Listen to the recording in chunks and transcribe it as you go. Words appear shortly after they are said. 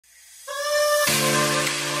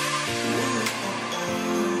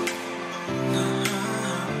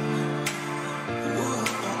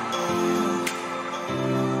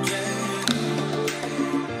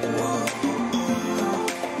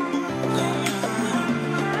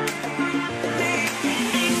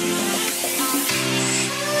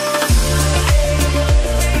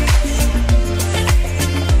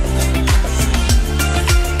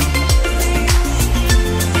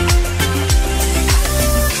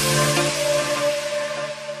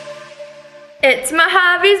It's my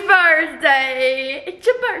hubby's birthday. It's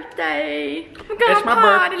your birthday. We're gonna It's my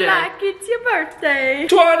party birthday. like it's your birthday.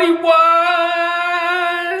 21!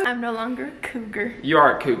 I'm no longer a cougar. You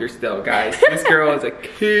are a cougar still, guys. This girl is a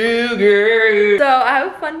cougar. So I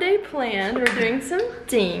have a fun day planned. We're doing some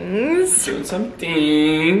things. Doing some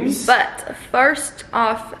things. But first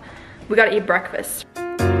off, we gotta eat breakfast.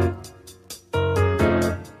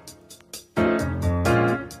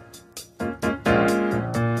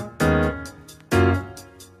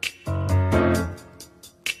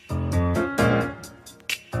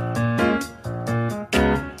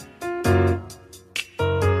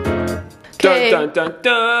 Dun dun dun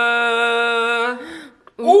dun.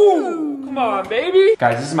 Ooh, come on, baby.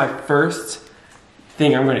 Guys, this is my first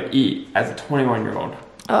thing I'm gonna eat as a 21-year-old.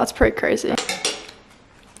 Oh, that's pretty crazy.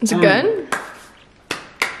 Is it good?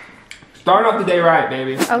 Starting off the day right,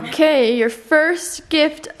 baby. Okay, your first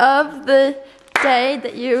gift of the day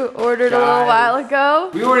that you ordered a little while ago.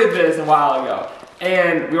 We ordered this a while ago,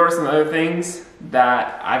 and we ordered some other things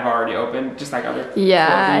that I've already opened, just like other.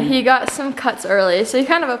 Yeah, he got some cuts early, so he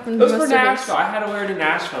kind of opened It was most for of Nashville. I had to wear it in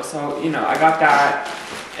Nashville, so you know I got that,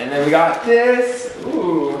 and then we got this.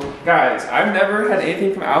 Ooh, guys, I've never had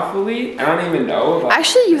anything from Alpha Elite. I don't even know. About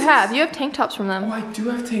Actually, you have. You have tank tops from them. Oh, I do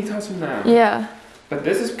have tank tops from them. Yeah. But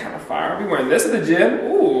this is kind of fire. I'll be wearing this at the gym.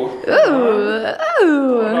 Ooh.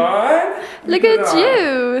 Ooh. Hold on. Look at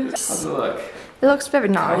you. How's it look? It looks very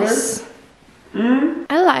nice.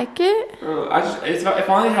 I like it. If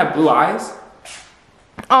only I had blue eyes.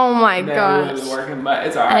 Oh my Then it gosh. would've been working, but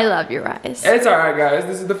it's alright. I love your eyes. It's alright, guys.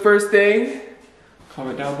 This is the first thing.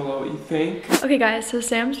 Comment down below what you think. Okay guys, so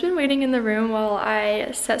Sam's been waiting in the room while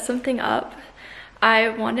I set something up. I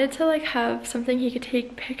wanted to like have something he could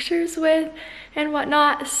take pictures with and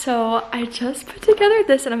whatnot, so I just put together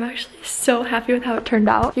this and I'm actually so happy with how it turned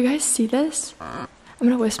out. You guys see this? I'm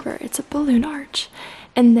gonna whisper. It's a balloon arch,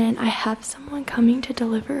 and then I have someone coming to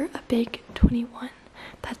deliver a big 21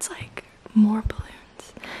 that's like more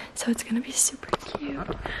balloons, so it's gonna be super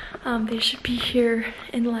cute. They should be here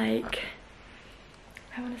in like,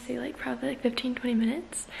 I want to say like probably like 15-20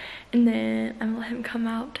 minutes, and then I'm gonna let him come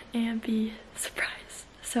out and be surprised.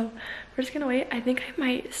 So we're just gonna wait. I think I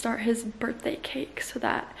might start his birthday cake so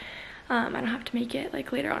that I don't have to make it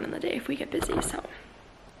like later on in the day if we get busy. So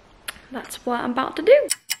that's what I'm about to do.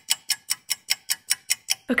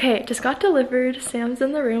 Okay, it just got delivered. Sam's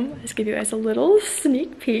in the room. I'll just give you guys a little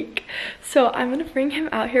sneak peek. So I'm gonna bring him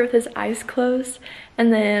out here with his eyes closed,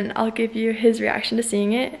 and then I'll give you his reaction to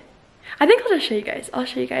seeing it. I think I'll just show you guys. I'll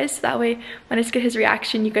show you guys so that way when I just get his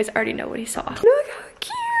reaction, you guys already know what he saw. Look how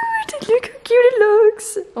cute! Look how cute it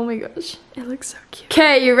looks! Oh my gosh, it looks so cute.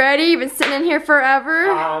 Okay, you ready? You've been sitting in here forever.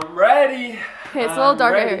 I'm ready. Okay, it's a little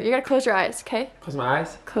darker here. You gotta close your eyes, okay? Close my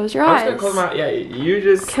eyes? Close your I'm eyes. just gonna close my eyes. Yeah, you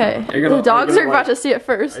just. Okay, the dogs are about to see it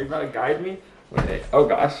first. Are you about to guide me? Wait, oh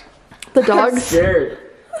gosh. The I'm dogs. scared.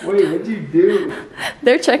 Wait, what'd you do?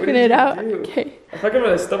 They're checking it out. Do? Okay. I feel like I'm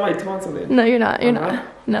gonna stub my toe on something. No, you're not. You're not.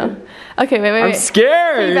 No. Okay, wait. I'm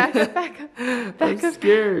scared. Okay, back up. Back I'm up.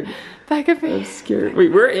 scared. Back up. I'm scared.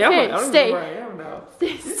 Wait, where am I? Okay, I don't stay. know where I am now.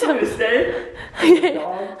 Stay still. Stay? Okay.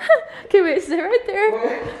 Okay, wait, stay right there.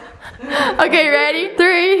 Okay, ready?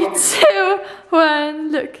 3, 2,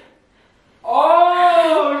 1, look.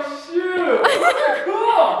 Oh, shoot. Okay,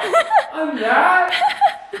 cool. I'm that.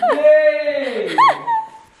 Yay.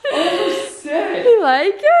 Oh, those are sick. You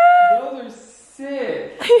like it? Those are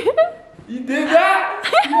sick. You did that?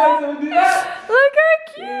 You guys don't do that? Look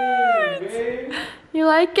how Yay, cute. babe. You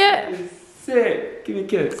like That it? is sick. Give me a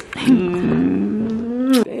kiss.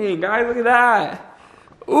 Dang, guys, look at that.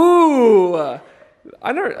 Ooh.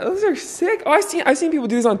 I don't. Those are sick. Oh, I've seen people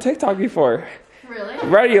do this on TikTok before. Really?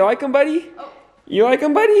 Ready? You like them, buddy? Oh. You like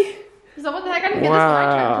them, buddy? So what the heck? I didn't get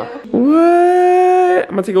Wow. this one. What? I'm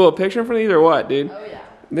gonna take a little picture in front of these or what, dude? Oh yeah.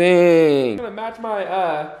 Dang. I'm gonna match my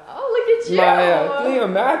Oh, look at you. my thing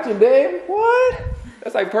I'm matching, Dave. What?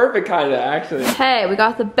 That's like perfect, kinda actually. Okay, we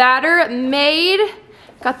got the batter made.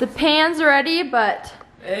 Got the pans ready, but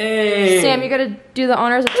Hey. Sam, you gotta do the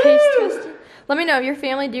honors of taste testing. Let me know, your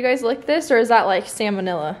family, do you guys like this, or is that like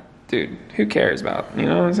salmonella? Dude, who cares about? You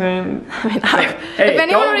know what I'm saying? I mean, Hey, if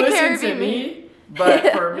anyone don't would care, listen it'd to be me. me.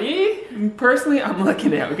 But for me, personally, I'm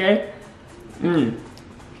looking at it, okay?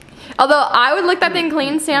 Although I would lick that thing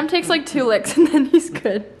clean, Sam takes like 2 licks and then he's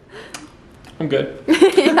good. I'm good.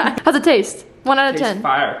 Yeah. How's it taste? 1 out of Tastes 10.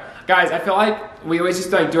 fire. Guys, I feel like we always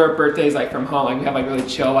just like do our birthdays like from home. Like we have like really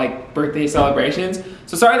chill like birthday celebrations.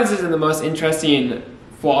 So sorry this isn't the most interesting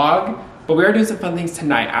vlog, but we are doing some fun things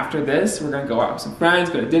tonight. After this, we're gonna go out with some friends,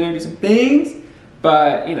 go to dinner, do some things.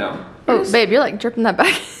 But you know. Oh, babe, you're like dripping that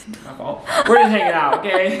back in. My fault. We're just hanging out,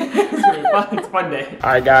 okay? It's gonna be fun. It's a fun day. All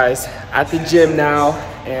right, guys, at the gym now,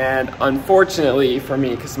 and unfortunately for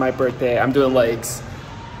me, because it's my birthday, I'm doing legs.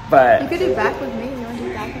 But you could do back with me. You want to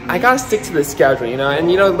do back with me? I gotta stick to the schedule, you know.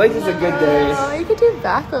 And you know, legs is a good day. Oh, you could do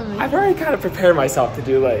back with me. I've already kind of prepared myself to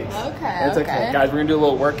do legs. Okay. It's okay, guys. We're gonna do a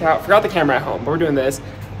little workout. Forgot the camera at home, but we're doing this.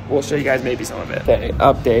 We'll show you guys maybe some of it. Okay,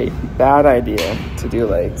 update. Bad idea to do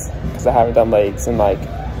legs because I haven't done legs in like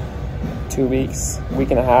 2 weeks,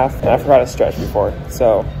 week and a half, and I forgot to stretch before.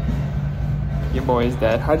 So your boy is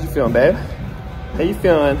dead. How'd you feeling, babe? How you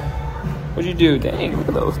feeling? What'd you do? Dang, look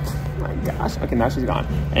at those. Oh my gosh. Okay, now she's gone.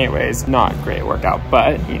 Anyways, not great workout,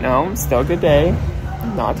 but you know, still a good day.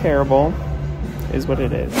 Not terrible. Is what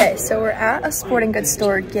it is. Okay, so we're at a sporting goods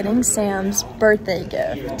store getting Sam's birthday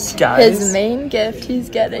gift. Guys, his main gift he's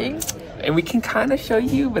getting. And we can kind of show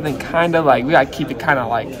you, but then kind of like, we gotta keep it kind of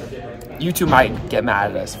like, you two might get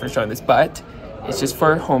mad at us for showing this, but it's just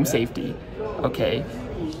for home safety, okay?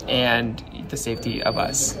 And the safety of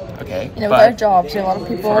us, okay? You know, with our jobs, there are a lot of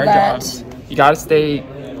people that... You gotta stay,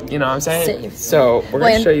 you know what I'm saying? Safe. So we're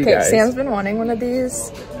gonna show you guys. Sam's been wanting one of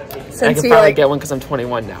these since I can finally get one because I'm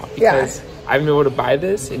 21 now. Because I haven't been able to buy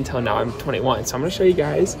this until now I'm 21. So I'm gonna show you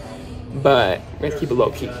guys, but we're gonna keep it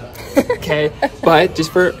low key, okay? But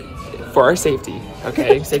just for our safety,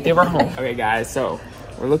 okay? Safety of our home. Okay, guys. So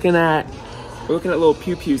we're looking at little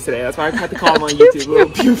pew pews today. That's why I had to call them on YouTube, little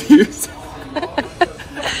pew pews.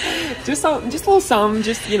 just a little something,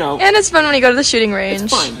 just you know. And it's fun when you go to the shooting range.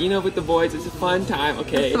 It's fun, you know, with the boys. It's a fun time,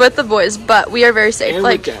 okay? With the boys, but we are very safe. And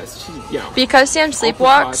like, with Jess, you know, because Sam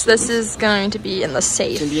sleepwalks, this is going to be in the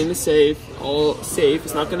safe. It's gonna be in the safe, all safe.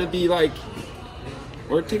 It's not gonna be like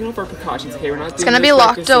we're taking off our precautions. Okay, we're not. It's gonna be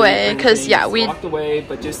locked away, cause yeah, we locked away.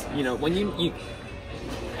 But just you know, when you.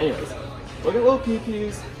 Anyways, look at little pew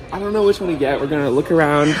pews. I don't know which one to get. We're gonna look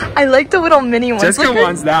around. I like the little mini ones. Jessica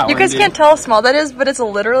wants that one. You guys can't tell how small that is, but it's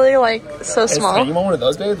literally like so small. You want one of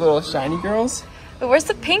those, babe? Little shiny girls? But where's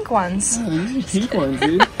the pink ones? Oh, these are pink ones,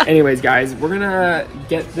 dude. Anyways, guys, we're gonna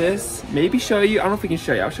get this. Maybe show you. I don't know if we can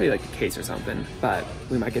show you. I'll show you like a case or something, but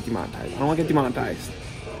we might get demonetized. I don't want to get demonetized.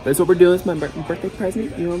 That's what we're doing. It's my birthday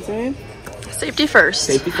present. You know what I'm saying? Safety first.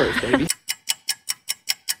 Safety first, baby.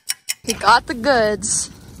 We got the goods.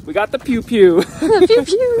 We got the pew pew. The pew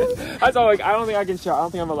pew. That's all. Like, I don't think I can show. I don't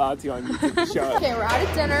think I'm allowed to on YouTube to show. Okay, we're out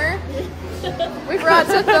at dinner. We forgot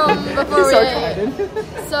to film before we ate.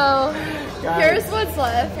 So here's what's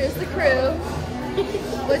left. Here's the crew.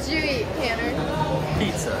 What'd you eat, Tanner?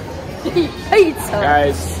 Pizza. Pizza.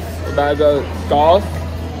 Guys, we're about to go golf.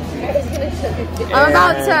 I'm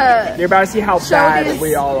about to. You're about to see how bad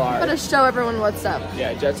we all are. I'm gonna show everyone what's up.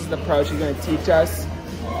 Yeah, Jess is the pro. She's gonna teach us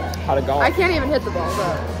how to golf. I can't even hit the ball,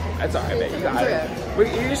 but that's alright, babe. You got it.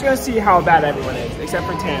 You're just gonna see how bad everyone is, except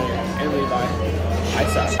for Tanner and Levi. I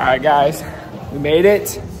suck. Alright, guys, we made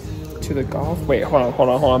it to the golf. Wait, hold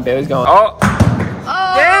on. Bailey's going. Oh!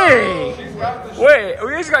 Dang! Wait,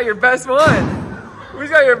 we just got your best one. We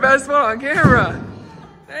just got your best one on camera.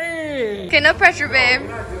 Hey! Okay, no pressure, babe. We're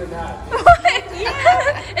not doing that. What?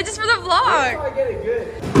 Yeah. It's just for the vlog. That's how I get it good.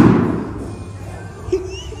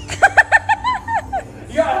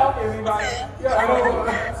 You gotta help me, Levi.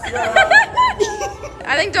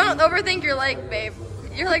 I think don't overthink your leg, babe.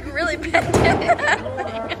 You're like really bent. It's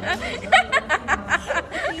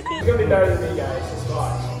gonna be better than me, guys. Just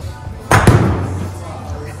watch.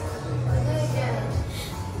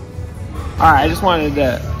 Alright, I just wanted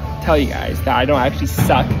to tell you guys that I don't actually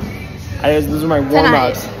suck. Those are my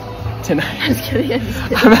warm-ups tonight. I'm just kidding.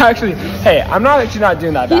 I'm not actually not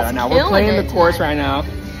doing that bad right now. We're playing the course right now.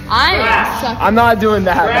 I'm not doing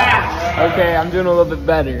that bad. Okay, I'm doing a little bit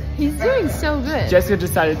better. He's doing so good. Jessica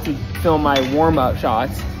decided to film my warm-up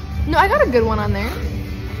shots. No, I got a good one on there.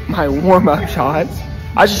 My warm-up shots?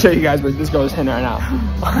 I should show you guys what this girl's hitting right now.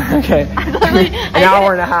 Okay. An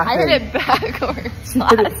hour and a half. I hit it backwards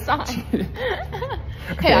last time.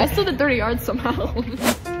 Hey, I still did 30 yards somehow.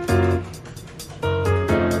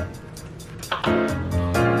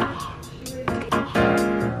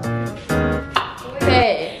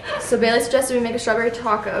 Okay, so Bailey suggested we make a strawberry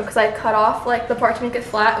taco because I cut off like the part to make it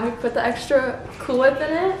flat and we put the extra Cool Whip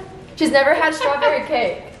in it. She's never had strawberry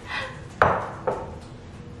cake.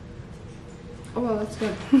 Oh, that's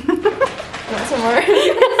good. Want some more?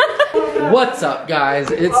 What's up, guys?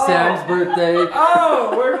 It's Sam's birthday.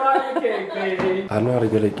 Oh, where's my cake, baby? I know how to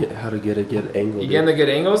get a good angle. You getting the good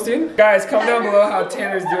angles, dude? Guys, comment down below how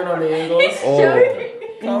Tanner's doing on the angles. Oh.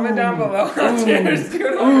 Comment down below how Tanner's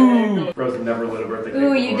doing on the angles. Rose never lit a birthday cake.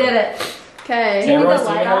 Ooh, you did it. Okay. Hey, Rose,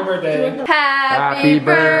 happy birthday. Happy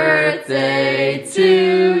birthday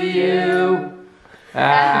to you.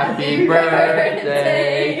 Happy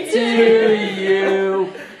birthday to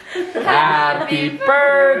you. Happy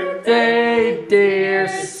birthday, dear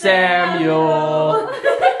Samuel.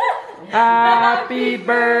 Happy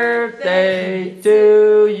birthday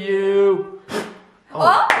to you. Oh!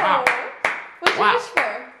 Wow. What'd you Wow. wish for?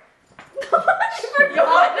 I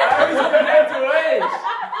forgot. I always forget to wish.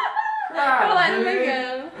 Hold on,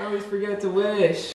 again. I always forget to wish.